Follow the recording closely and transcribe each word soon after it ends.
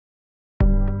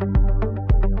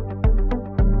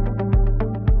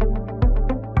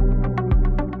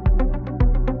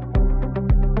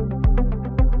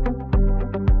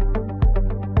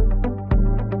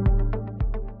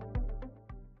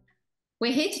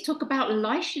We're here to talk about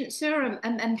licensure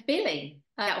and billing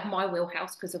out of my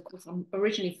wheelhouse because, of course, I'm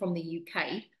originally from the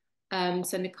UK.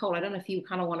 So, Nicole, I don't know if you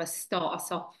kind of want to start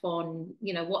us off on,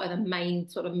 what are the main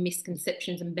sort of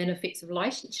misconceptions and benefits of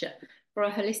licensure for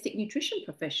a holistic nutrition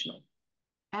professional?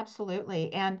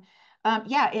 Absolutely. And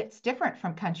yeah, it's different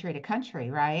from country to country,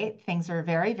 right? Things are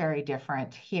very, very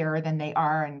different here than they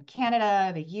are in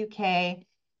Canada, the UK,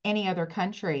 any other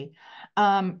country.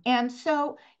 And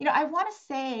so, I want to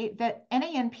say that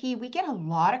NANP, we get a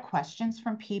lot of questions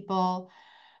from people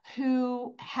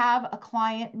who have a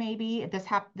client, maybe this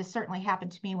certainly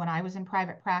happened to me when I was in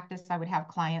private practice. I would have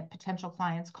potential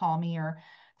clients call me or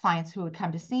clients who would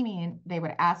come to see me and they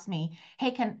would ask me,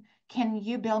 hey, can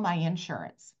you bill my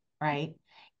insurance? Right.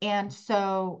 And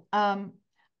so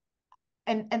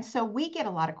and so we get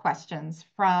a lot of questions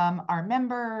from our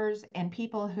members and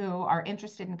people who are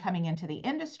interested in coming into the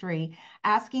industry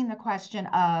asking the question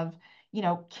of,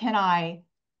 can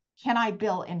I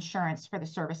bill insurance for the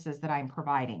services that I'm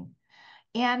providing?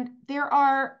 And there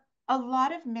are a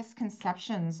lot of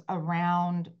misconceptions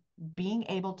around being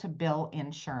able to bill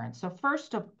insurance. So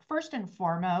first and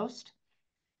foremost,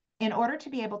 in order to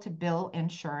be able to bill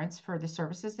insurance for the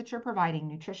services that you're providing,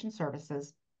 nutrition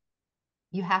services,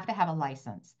 you have to have a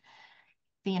license.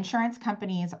 The insurance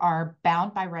companies are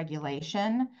bound by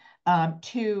regulation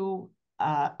to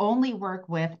only work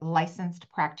with licensed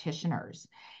practitioners.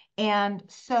 And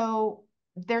so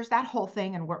there's that whole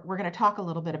thing, and we're going to talk a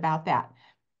little bit about that.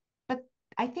 But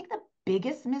I think the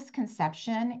biggest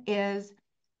misconception is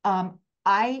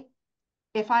I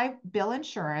if I bill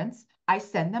insurance, I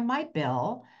send them my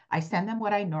bill, I send them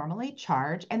what I normally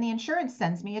charge, and the insurance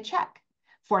sends me a check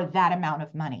for that amount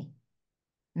of money.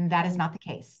 And that is not the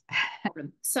case.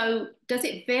 Problem. So does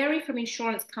it vary from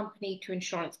insurance company to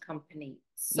insurance company?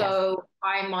 Yes. So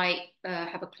I might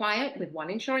have a client with one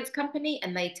insurance company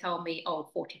and they tell me, oh,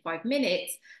 45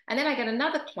 minutes. And then I get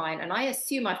another client and I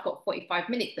assume I've got 45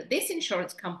 minutes, but this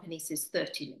insurance company says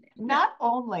 30 minutes. Not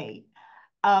only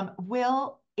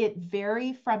will it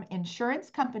vary from insurance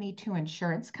company to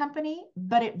insurance company,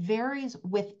 but it varies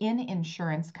within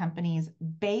insurance companies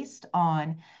based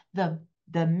on the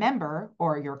member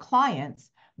or your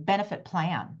client's benefit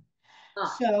plan.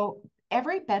 Ah, So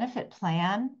every benefit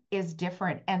plan is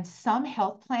different. And some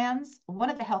health plans, one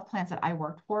of the health plans that I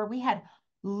worked for, we had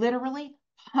literally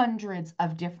hundreds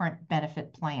of different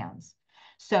benefit plans.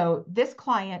 So this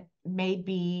client may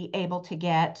be able to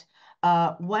get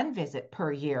one visit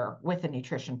per year with a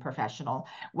nutrition professional,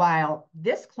 while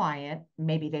this client,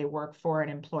 maybe they work for an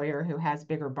employer who has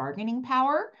bigger bargaining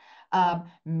power.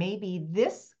 Maybe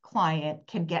this client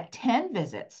can get 10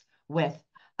 visits with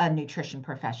a nutrition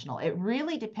professional. It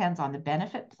really depends on the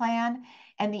benefit plan,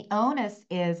 and the onus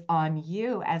is on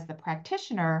you as the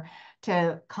practitioner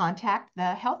to contact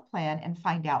the health plan and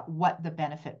find out what the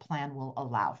benefit plan will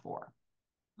allow for.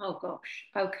 oh gosh.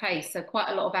 Okay. So quite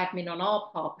a lot of admin on our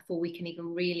part before we can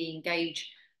even really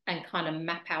engage and kind of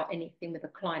map out anything with a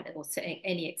client or setting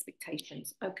any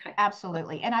expectations. Okay.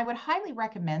 Absolutely. And I would highly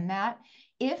recommend that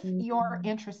if you're Mhm.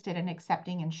 interested in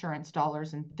accepting insurance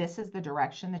dollars and this is the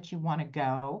direction that you want to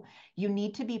go, you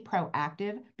need to be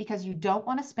proactive because you don't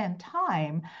want to spend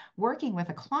time working with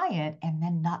a client and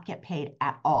then not get paid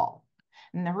at all.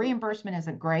 And the reimbursement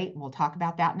isn't great. We'll talk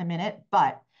about that in a minute,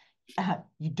 but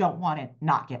you don't want to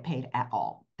not get paid at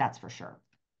all. That's for sure.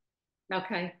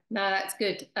 Okay, no, that's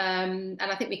good. And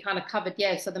I think we kind of covered,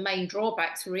 yeah. So the main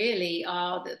drawbacks really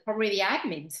are probably the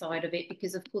admin side of it,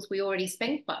 because of course we already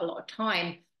spend quite a lot of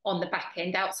time on the back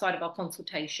end outside of our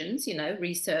consultations,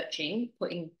 researching,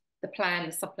 putting the plan,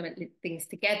 the supplement things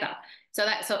together. So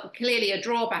that's clearly a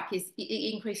drawback is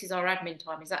it increases our admin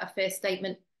time. Is that a fair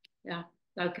statement? Yeah.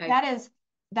 Okay. That is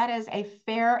that is a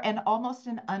fair and almost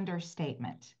an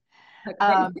understatement.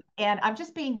 Okay. And I'm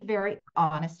just being very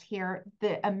honest here.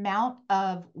 The amount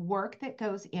of work that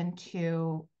goes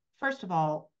into, first of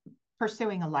all,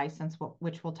 pursuing a license,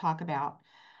 which we'll talk about,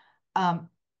 um,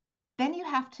 then you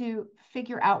have to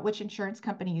figure out which insurance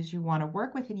companies you want to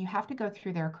work with, and you have to go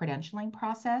through their credentialing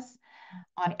process.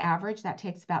 On average, that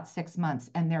takes about 6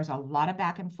 months, and there's a lot of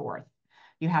back and forth.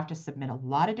 You have to submit a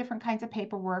lot of different kinds of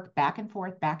paperwork, back and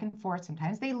forth, back and forth.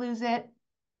 Sometimes they lose it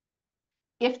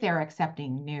if they're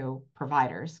accepting new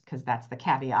providers, because that's the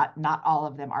caveat, not all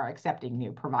of them are accepting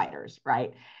new providers,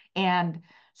 right? And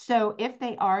so if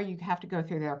they are, you have to go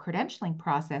through their credentialing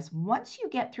process. Once you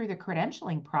get through the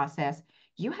credentialing process,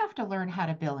 you have to learn how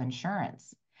to bill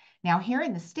insurance. Now, here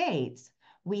in the States,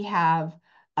 we have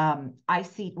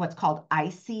what's called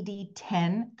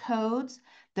ICD-10 codes.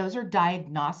 Those are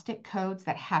diagnostic codes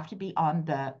that have to be on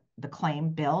the the claim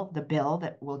bill, the bill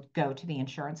that will go to the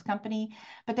insurance company.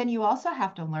 But then you also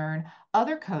have to learn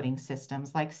other coding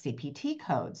systems like CPT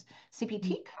codes.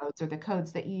 CPT codes are the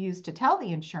codes that you use to tell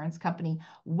the insurance company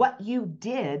what you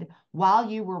did while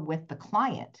you were with the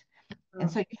client. And Oh,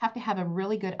 so you have to have a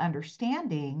really good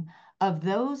understanding of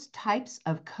those types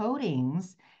of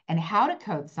codings and how to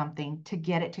code something to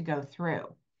get it to go through.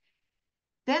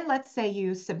 Then let's say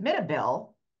you submit a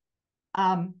bill,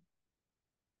 um,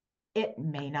 it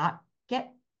may not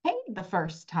get paid the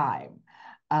first time.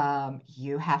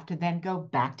 You have to then go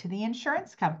back to the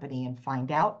insurance company and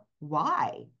find out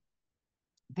why.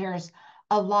 There's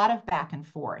a lot of back and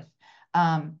forth.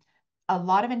 Um, a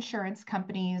lot of insurance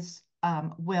companies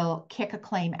will kick a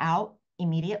claim out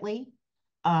immediately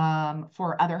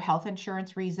for other health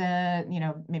insurance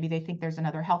reason. Maybe they think there's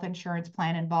another health insurance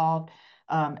plan involved.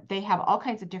 They have all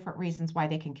kinds of different reasons why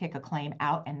they can kick a claim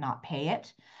out and not pay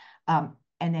it.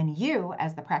 And then you,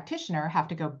 as the practitioner, have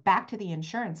to go back to the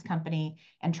insurance company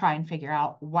and try and figure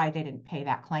out why they didn't pay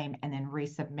that claim and then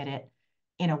resubmit it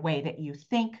in a way that you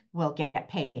think will get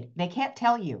paid. They can't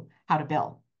tell you how to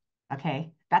bill.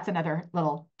 Okay. That's another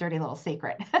little dirty little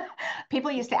secret.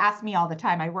 People used to ask me all the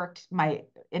time.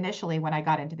 Initially when I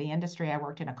got into the industry, I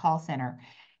worked in a call center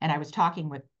and I was talking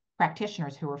with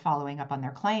practitioners who were following up on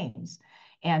their claims.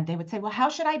 And they would say, well, how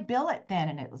should I bill it then?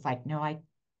 And it was like, no,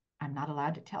 I'm not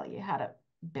allowed to tell you how to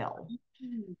bill.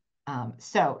 mm.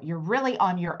 So you're really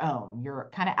on your own. You're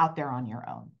kind of out there on your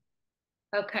own.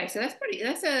 Okay, so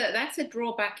that's a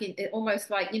drawback in almost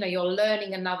like, you're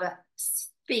learning another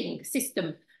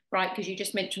system, right? Because you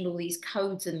just mentioned all these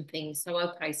codes and things. So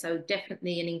okay, so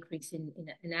definitely an increase in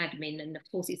admin. And of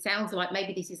course, it sounds like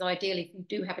maybe this is ideal if you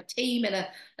do have a team and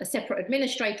a separate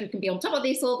administrator who can be on top of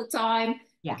this all the time,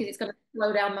 Yeah. because it's going to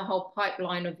slow down the whole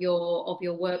pipeline of your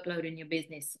workload in your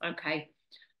business. Okay.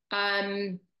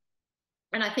 Um,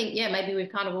 and I think, yeah, maybe we've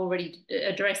kind of already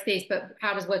addressed this, but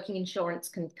how does working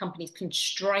insurance companies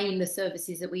constrain the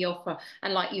services that we offer?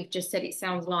 And like you've just said, it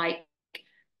sounds like,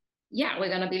 yeah, we're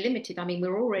going to be limited. I mean,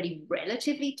 we're already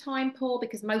relatively time poor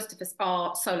because most of us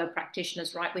are solo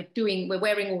practitioners, right? We're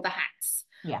wearing all the hats.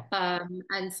 Yeah.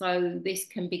 And so this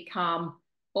can become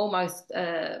almost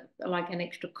like an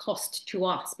extra cost to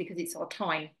us because it's our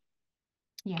time.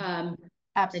 Yeah. Um, and yeah,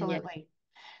 Absolutely.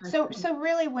 So, okay. so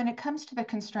really, when it comes to the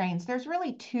constraints, there's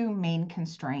really two main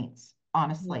constraints, Mhm.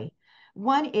 honestly.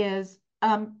 One is,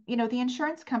 the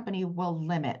insurance company will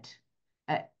limit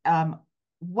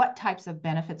what types of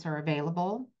benefits are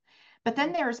available. But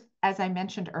then there's, as I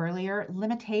mentioned earlier,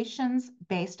 limitations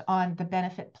based on the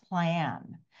benefit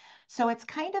plan. So it's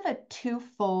kind of a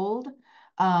twofold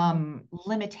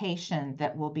limitation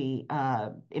that will be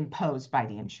imposed by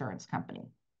the insurance company.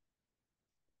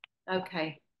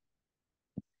 Okay.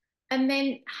 And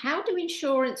then how do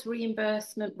insurance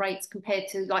reimbursement rates compare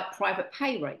to like private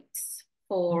pay rates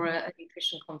for Mhm. a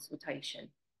nutrition consultation?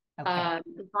 Okay.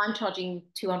 If I'm charging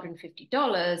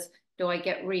 $250, do I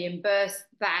get reimbursed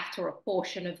that or a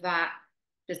portion of that?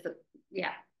 Does the,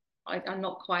 yeah, I'm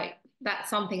not quite, that's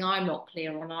something I'm not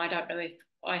clear on. I don't know if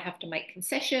I have to make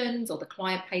concessions or the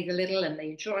client pays a little and the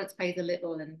insurance pays a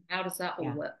little, and how does that all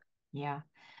Yeah. work? Yeah.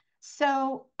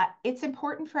 So it's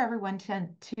important for everyone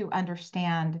to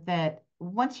understand that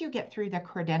once you get through the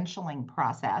credentialing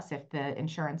process, if the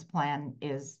insurance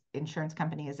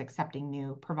company is accepting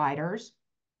new providers,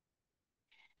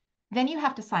 then you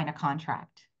have to sign a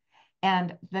contract.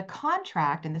 And the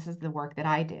contract, and this is the work that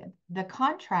I did, the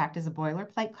contract is a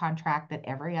boilerplate contract that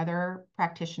every other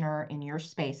practitioner in your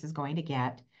space is going to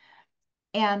get.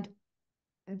 And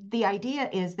the idea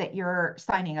is that you're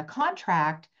signing a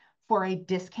contract for a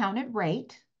discounted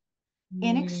rate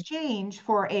in Mm, exchange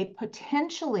for a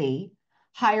potentially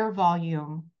higher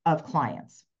volume of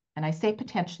clients. And I say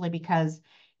potentially because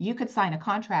you could sign a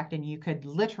contract and you could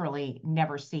literally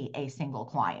never see a single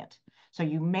client. So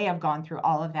you may have gone through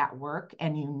all of that work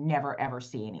and you never ever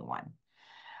see anyone.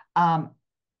 Um,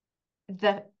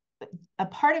 the a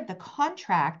part of the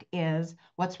contract is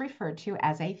what's referred to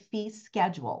as a fee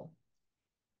schedule.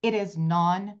 It is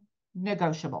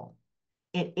non-negotiable.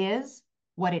 It is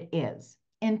what it is.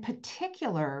 In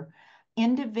particular,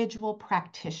 individual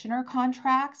practitioner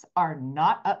contracts are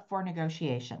not up for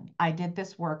negotiation. I did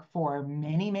this work for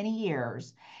many, many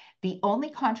years. The only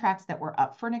contracts that were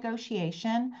up for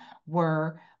negotiation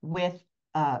were with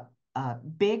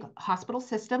big hospital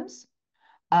systems,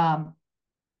 um,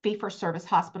 fee for service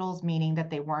hospitals, meaning that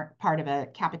they weren't part of a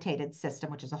capitated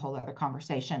system, which is a whole other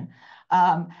conversation.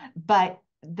 But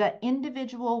the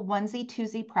individual onesie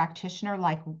twosie practitioner,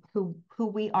 like who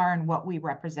we are and what we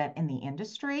represent in the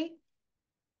industry,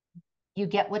 you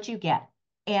get what you get.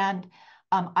 And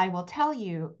I will tell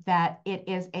you that it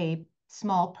is a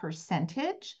small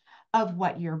percentage of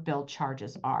what your bill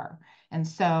charges are. And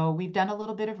so we've done a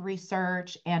little bit of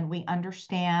research and we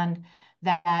understand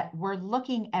that we're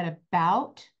looking at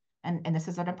about, and this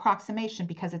is an approximation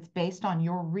because it's based on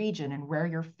your region and where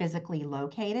you're physically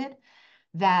located,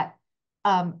 that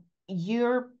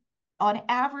you're on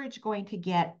average going to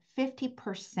get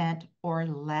 50% or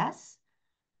less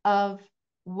of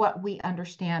what we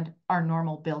understand are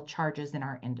normal bill charges in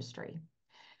our industry.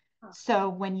 So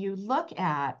when you look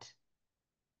at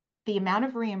the amount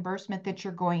of reimbursement that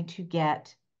you're going to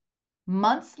get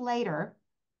months later,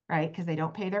 right, because they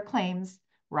don't pay their claims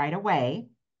right away,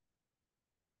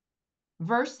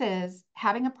 versus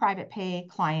having a private pay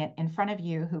client in front of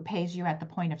you who pays you at the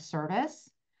point of service,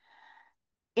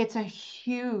 it's a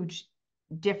huge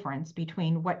difference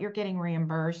between what you're getting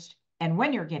reimbursed and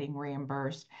when you're getting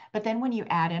reimbursed. But then when you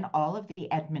add in all of the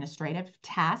administrative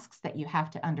tasks that you have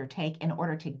to undertake in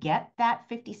order to get that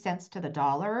 50 cents to the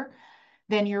dollar,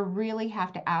 then you really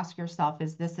have to ask yourself,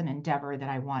 is this an endeavor that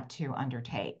I want to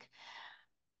undertake?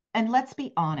 And let's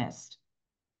be honest,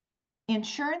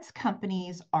 insurance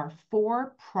companies are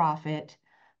for-profit,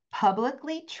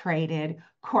 publicly traded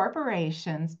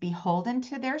corporations beholden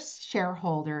to their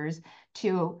shareholders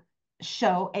to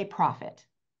show a profit.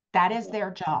 That is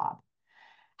their job.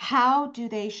 How do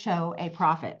they show a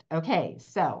profit? Okay,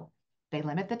 so they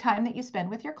limit the time that you spend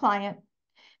with your client.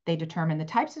 They determine the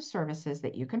types of services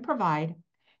that you can provide.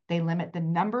 They limit the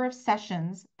number of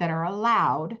sessions that are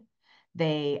allowed.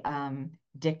 They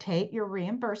dictate your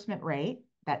reimbursement rate,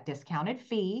 that discounted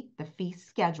fee, the fee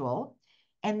schedule,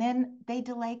 and then they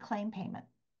delay claim payment.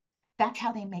 That's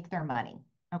how they make their money.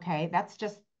 Okay, that's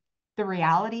just the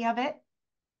reality of it.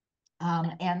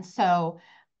 And so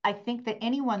I think that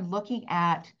anyone looking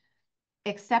at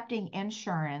accepting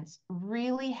insurance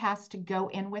really has to go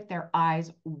in with their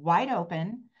eyes wide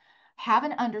open, have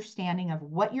an understanding of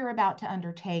what you're about to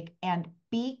undertake, and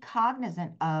be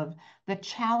cognizant of the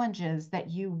challenges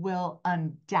that you will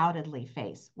undoubtedly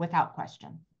face without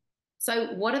question.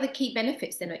 So, what are the key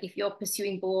benefits then if you're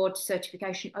pursuing board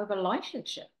certification over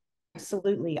licensure?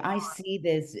 Absolutely. I see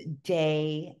this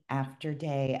day after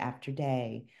day after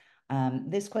day.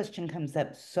 This question comes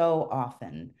up so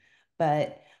often,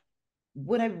 but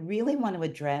what I really want to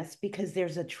address, because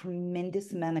there's a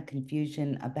tremendous amount of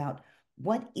confusion about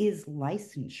what is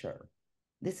licensure.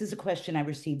 This is a question I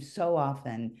receive so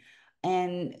often.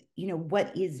 And,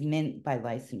 what is meant by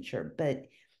licensure? But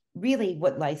really,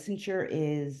 what licensure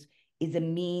is a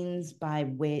means by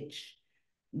which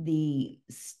the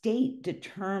state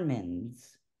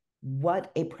determines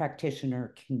what a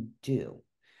practitioner can do.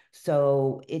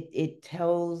 So it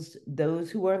tells those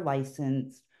who are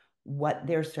licensed what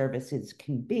their services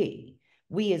can be.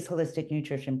 We as holistic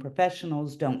nutrition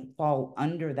professionals don't fall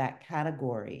under that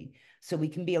category, so we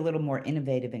can be a little more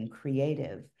innovative and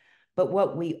creative. But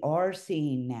what we are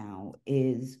seeing now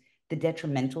is the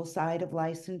detrimental side of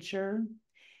licensure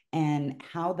and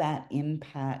how that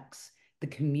impacts the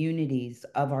communities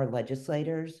of our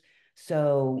legislators.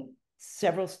 So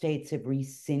several states have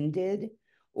rescinded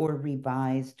or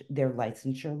revised their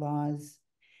licensure laws.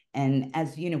 And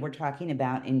as you know, we're talking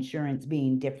about insurance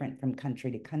being different from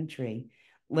country to country.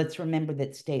 Let's remember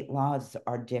that state laws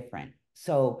are different.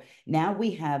 So now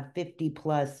we have 50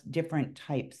 plus different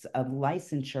types of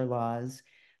licensure laws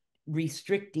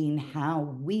restricting how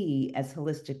we as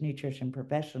holistic nutrition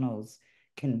professionals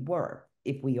can work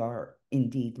if we are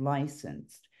indeed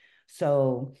licensed.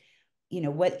 So,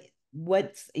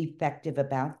 what's effective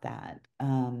about that?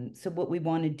 So what we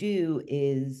want to do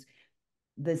is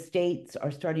the states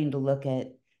are starting to look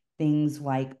at things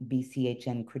like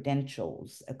BCHN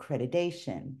credentials,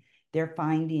 accreditation. They're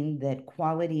finding that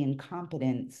quality and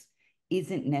competence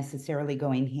isn't necessarily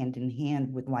going hand in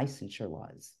hand with licensure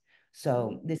laws.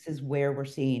 So this is where we're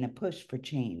seeing a push for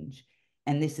change.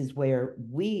 And this is where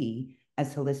we,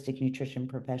 as holistic nutrition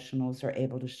professionals, are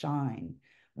able to shine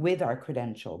with our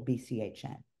credential,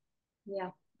 BCHN. Yeah.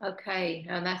 Okay.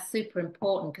 And that's super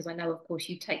important because I know, of course,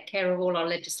 you take care of all our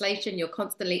legislation. You're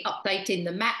constantly updating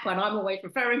the map, and I'm always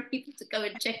referring people to go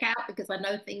and check out because I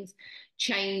know things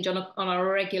change on a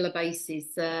regular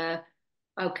basis.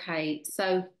 Okay.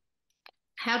 So,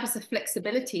 how does the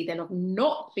flexibility then of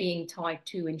not being tied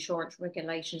to insurance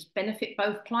regulations benefit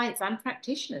both clients and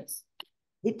practitioners?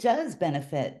 It does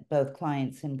benefit both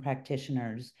clients and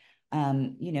practitioners.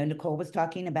 Nicole was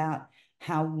talking about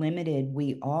how limited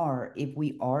we are if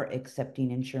we are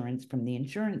accepting insurance from the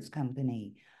insurance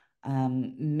company.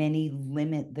 Many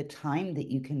limit the time that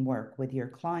you can work with your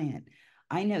client.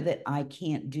 I know that I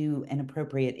can't do an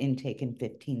appropriate intake in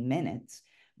 15 minutes,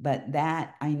 But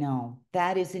that, I know,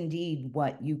 that is indeed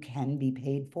what you can be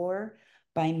paid for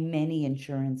by many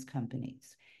insurance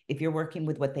companies. If you're working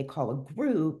with what they call a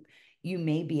group, you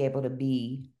may be able to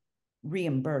be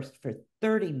reimbursed for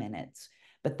 30 minutes,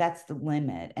 but that's the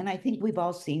limit. And I think we've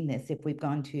all seen this. If we've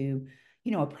gone to,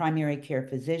 a primary care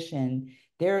physician,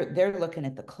 they're looking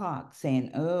at the clock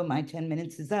saying, "Oh, my 10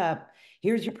 minutes is up.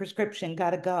 Here's your prescription,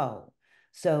 gotta go."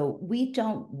 So we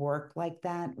don't work like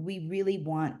that. We really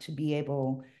want to be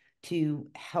able to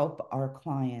help our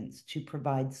clients to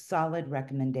provide solid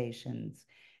recommendations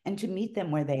and to meet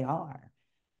them where they are.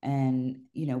 And,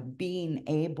 being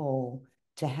able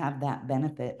to have that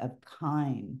benefit of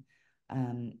time,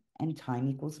 and time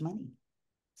equals money.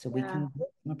 So we Yeah. can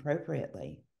book them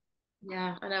appropriately.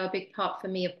 Yeah, I know a big part for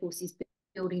me, of course, is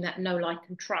building that know, like,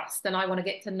 and trust. And I want to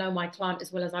get to know my client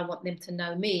as well as I want them to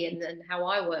know me and how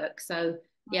I work. So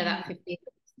yeah, that 15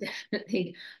 minutes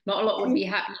definitely not a lot would be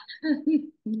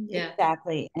happening. Yeah.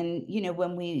 Exactly. And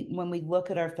when we look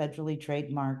at our federally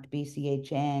trademarked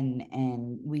BCHN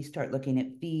and we start looking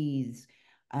at fees,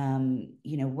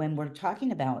 when we're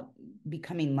talking about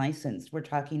becoming licensed, we're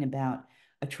talking about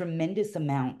a tremendous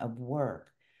amount of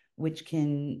work, which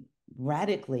can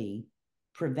radically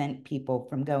prevent people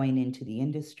from going into the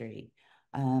industry.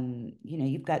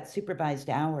 You've got supervised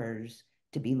hours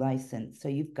to be licensed, so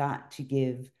you've got to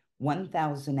give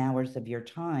 1,000 hours of your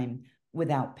time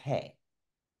without pay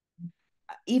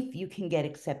if you can get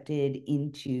accepted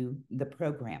into the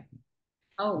program.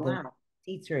 Oh, The wow.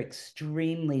 seats are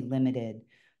extremely limited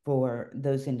for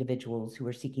those individuals who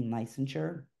are seeking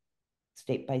licensure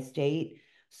state by state.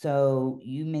 So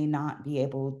you may not be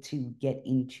able to get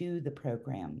into the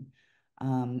program.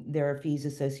 There are fees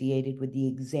associated with the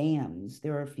exams.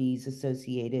 There are fees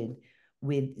associated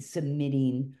with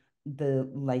submitting the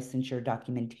licensure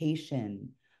documentation.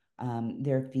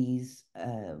 There are fees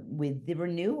with the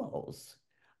renewals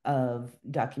of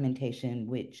documentation,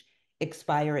 which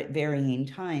expire at varying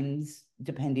times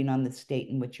depending on the state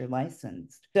in which you're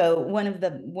licensed. So one of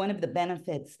the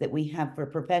benefits that we have for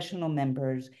professional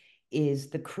members is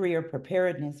the career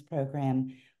preparedness program,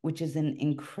 which is an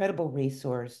incredible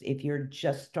resource if you're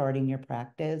just starting your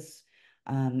practice.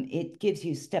 It gives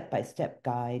you step-by-step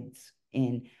guides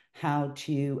in how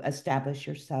to establish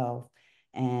yourself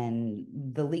and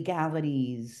the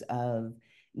legalities of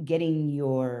getting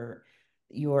your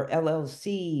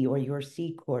LLC or your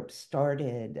C Corp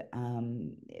started.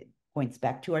 It points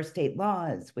back to our state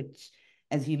laws, which,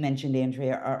 as you mentioned,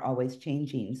 Andrea, are always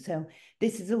changing. So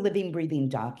this is a living, breathing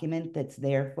document that's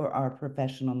there for our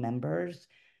professional members,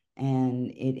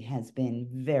 and it has been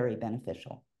very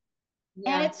beneficial. And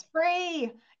Yeah. it's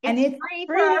free. And It's it's free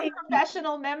for our free.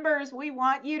 professional members. We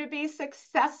want you to be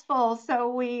successful,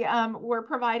 so we're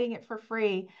providing it for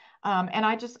free. And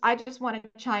I just want to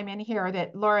chime in here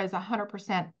that Laura is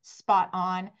 100% spot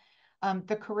on.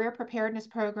 The career preparedness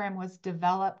program was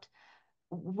developed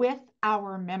with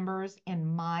our members in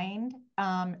mind.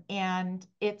 And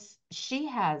she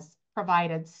has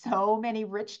provided so many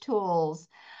rich tools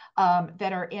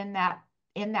that are in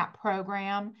that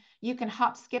program. You can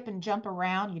hop, skip, and jump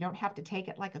around. You don't have to take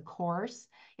it like a course.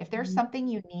 If there's something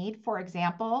you need, for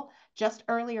example, just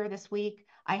earlier this week,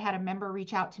 I had a member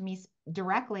reach out to me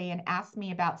directly and ask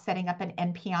me about setting up an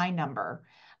NPI number,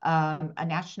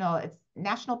 it's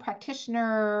National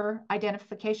Practitioner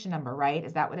Identification Number, right?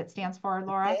 Is that what it stands for,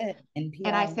 Laura? That's it.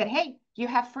 And I NPI. said, hey, you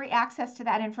have free access to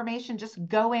that information. Just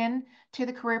go in to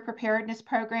the career preparedness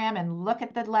program and look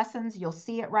at the lessons. You'll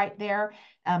see it right there.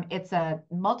 It's a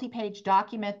multi-page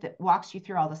document that walks you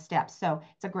through all the steps. So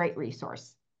it's a great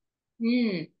resource.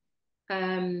 Mm.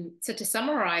 So to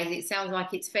summarize, it sounds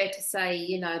like it's fair to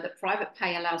say, that private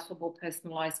pay allows for more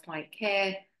personalized client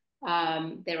care.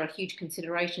 There are huge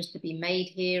considerations to be made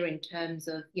here in terms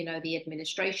of, the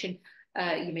administration.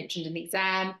 You mentioned an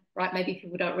exam, right? Maybe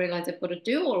people don't realize they've got to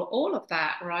do all of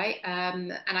that, right?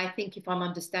 And I think if I'm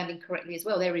understanding correctly as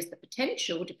well, there is the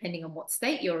potential, depending on what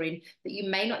state you're in, that you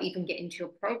may not even get into your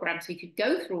program. So you could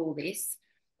go through all this,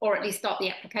 or at least start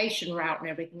the application route and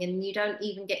everything, and you don't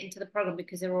even get into the program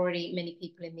because there are already many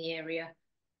people in the area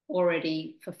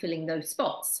already fulfilling those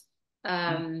spots.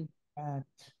 Um, Uh,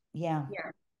 yeah.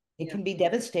 yeah, It yeah. can be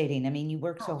devastating. I mean, you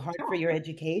work so Oh, hard for sure. your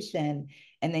education,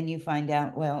 and then you find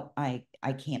out, well, I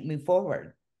can't move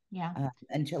forward Yeah.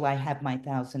 until I have my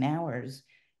 1,000 hours.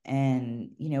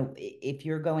 And if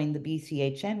you're going the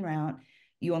BCHN route,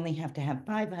 you only have to have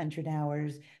 500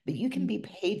 hours, but you can be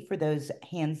paid for those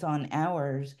hands-on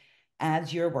hours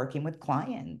as you're working with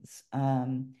clients.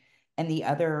 And the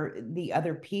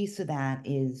other piece of that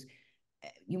is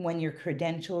when you're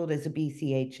credentialed as a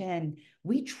BCHN,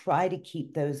 we try to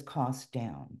keep those costs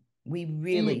down. We Mm.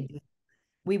 really do.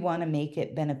 We want to make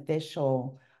it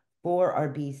beneficial for our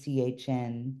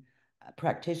BCHN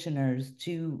practitioners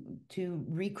to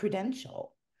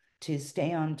re-credential, to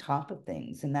stay on top of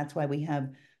things. And that's why we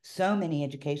have so many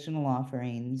educational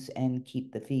offerings and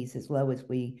keep the fees as low as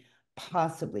we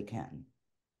possibly can.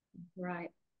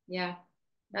 Right. Yeah.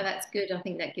 No, that's good. I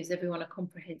think that gives everyone a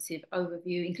comprehensive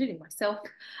overview, including myself.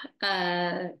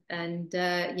 Yeah,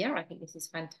 I think this is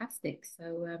fantastic.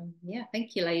 So yeah,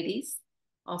 thank you, ladies.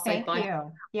 I'll say Thank bye.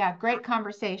 you. Yeah, great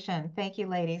conversation. Thank you,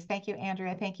 ladies. Thank you,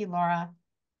 Andrea. Thank you, Laura.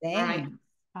 All right. Thanks.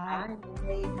 Bye.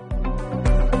 Bye. Bye.